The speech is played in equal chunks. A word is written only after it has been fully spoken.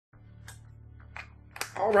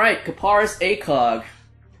Alright, Kapar's ACOG.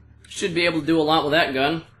 Should be able to do a lot with that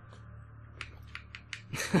gun.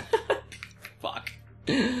 Fuck.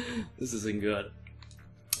 This isn't good.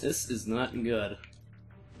 This is not good.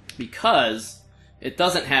 Because it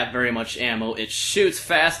doesn't have very much ammo, it shoots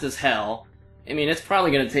fast as hell. I mean, it's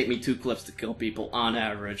probably gonna take me 2 clips to kill people on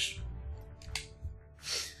average.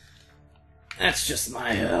 That's just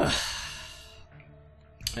my,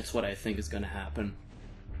 that's what I think is gonna happen.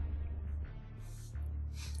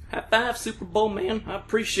 High five, Super Bowl man. I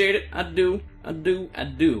appreciate it. I do. I do. I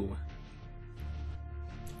do.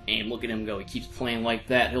 And look at him go. He keeps playing like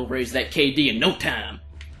that. He'll raise that KD in no time.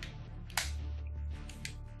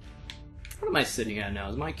 What am I sitting at now?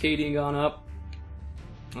 Is my KD gone up?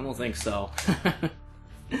 I don't think so.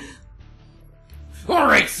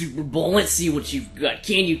 Alright, Super Bowl. Let's see what you've got.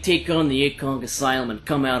 Can you take on the ACOG Asylum and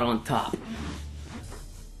come out on top?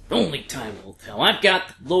 Only time will tell. I've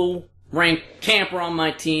got the low-ranked camper on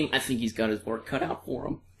my team. I think he's got his work cut out for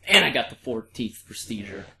him. And I got the 14th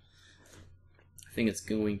Prestiger. I think it's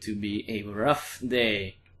going to be a rough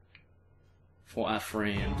day for our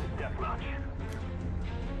friend.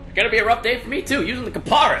 It's gonna be a rough day for me too, using the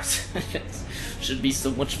Kaparas. Should be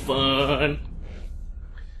so much fun.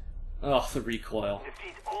 Oh, the recoil.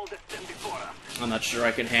 I'm not sure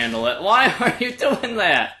I can handle it. Why are you doing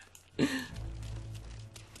that?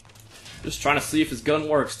 Just trying to see if his gun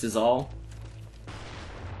works, 'tis all.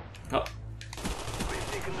 Oh.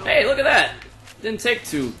 Hey, look at that! Didn't take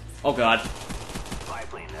 2. Oh god.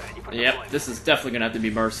 Yep, this is definitely gonna have to be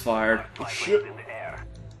burst fired. Oh, shit.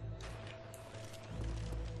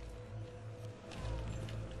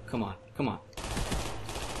 Come on, come on.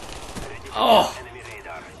 Oh!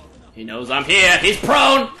 He knows I'm here! He's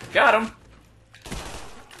prone! Got him!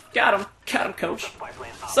 Got him! Got him, coach!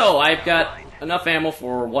 So, I've got enough ammo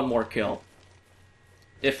for 1 more kill.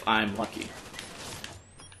 If I'm lucky.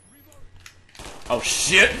 Oh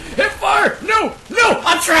shit! Hit fire! No! No!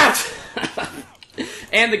 I'm trapped!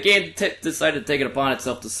 And the game decided to take it upon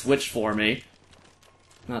itself to switch for me.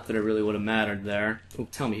 Not that it really would have mattered there. Oh,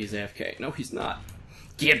 tell me he's AFK. No, he's not.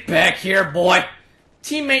 Get back here, boy!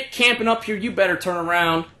 Teammate camping up here, you better turn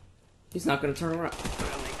around. He's not gonna turn around.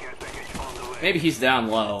 Maybe he's down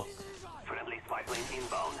low.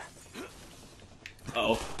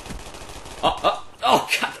 Uh-oh. Oh,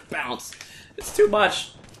 God, the bounce. It's too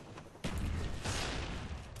much.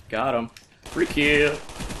 Got him. Free kill.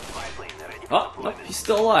 Oh, no, he's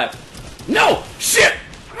still alive. No! Shit!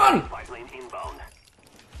 Run! I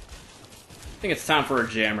think it's time for a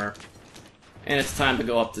jammer. And it's time to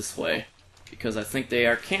go up this way. Because I think they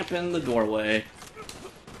are camping the doorway.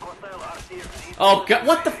 Oh, God,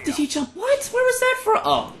 what the... Did he jump? What? Where was that from?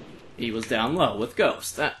 Oh, he was down low with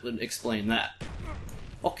Ghost. That would explain that.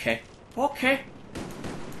 Okay. Okay.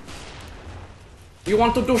 You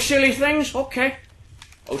want to do silly things? Okay.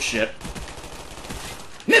 Oh, shit.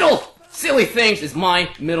 Middle! Silly Things is my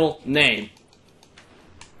middle name.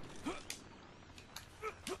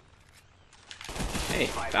 Hey,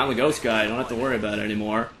 found the ghost guy. I don't have to worry about it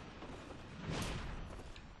anymore.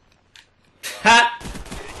 Ha!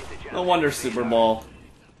 No wonder Super Bowl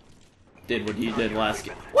did what he did last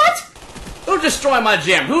game. What? Who destroyed my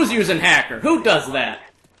gem? Who's using hacker? Who does that?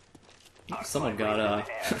 Someone got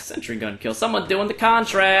a sentry gun kill. Someone doing the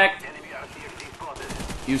contract.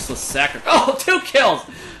 Useless sacker. Oh, 2 kills!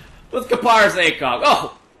 With Kapar's ACOG.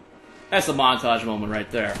 Oh! That's a montage moment right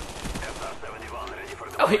there.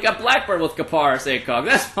 Oh, he got Blackbird with Kapar's ACOG.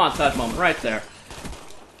 That's a montage moment right there.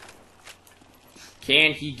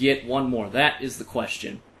 Can he get 1 more? That is the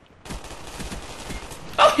question.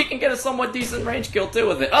 Oh, he can get a somewhat decent range kill too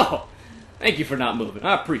with it. Oh! Thank you for not moving.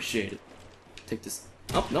 I appreciate it. Take this.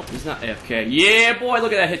 Oh, nope, he's not AFK. Yeah, boy,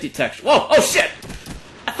 look at that hit detection. Whoa! Oh, shit!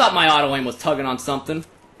 I thought my auto-aim was tugging on something.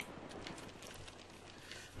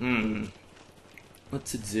 What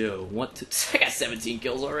to do? What to... I got 17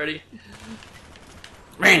 kills already.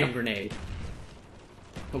 Random grenade.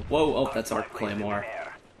 Oh, whoa, oh, that's our claymore.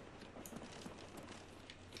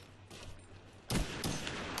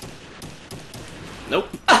 Nope.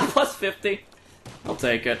 Plus 50. I'll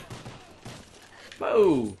take it.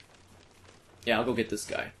 Whoa. Yeah, I'll go get this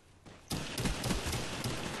guy.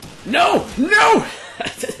 No! No!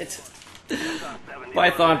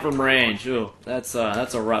 Python from range. Ooh, that's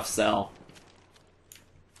a rough sell.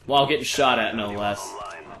 While getting shot at, no less.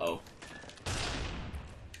 Uh-oh.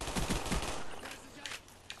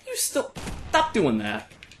 You still... Stop doing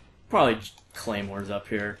that. Probably Claymore's up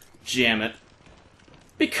here. Jam it.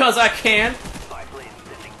 Because I can!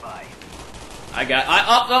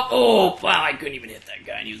 Oh, wow, I couldn't even hit that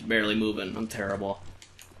guy, and he was barely moving. I'm terrible.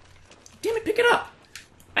 Damn it, pick it up!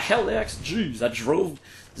 I hell XGs. I drove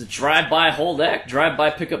the drive-by hold act, drive-by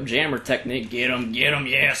pickup jammer technique. Get him,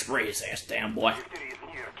 yeah, spray his ass down, boy.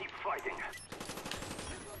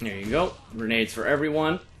 There you go. Grenades for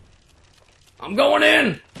everyone. I'm going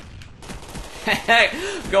in!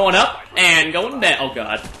 Going up and going down. Oh,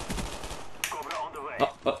 God.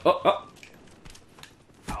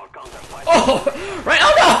 Oh, right.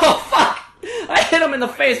 Oh, no! Fuck! I hit him in the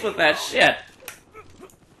face with that shit.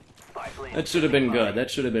 That should have been good. That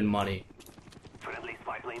should have been money.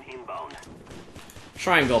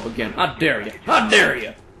 Try and go up again. How dare you? How dare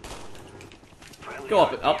you? Go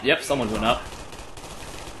up. Up. Yep, someone went up.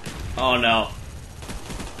 Oh, no.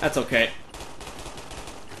 That's okay.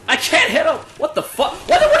 I can't hit him! What the fuck?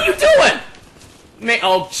 What are you doing?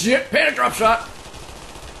 Oh, shit. Panic drop shot.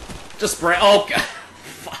 Just spray. Oh, God.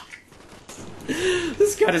 Fuck.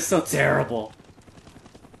 This gun is so terrible.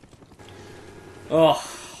 Oh.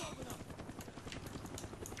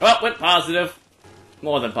 Oh, went positive.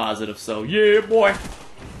 More than positive, so yeah, boy.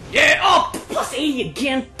 Yeah, oh, plus 80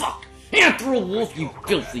 again. Fuck. And through a wolf, you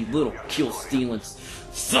filthy little kill-stealing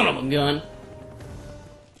son of a gun.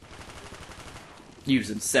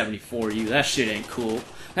 Using 74U. That shit ain't cool.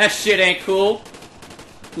 That shit ain't cool.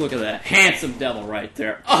 Look at that handsome devil right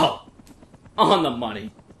there. Oh, on the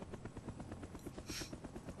money.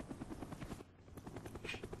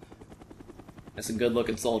 That's a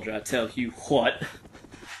good-looking soldier, I tell you what.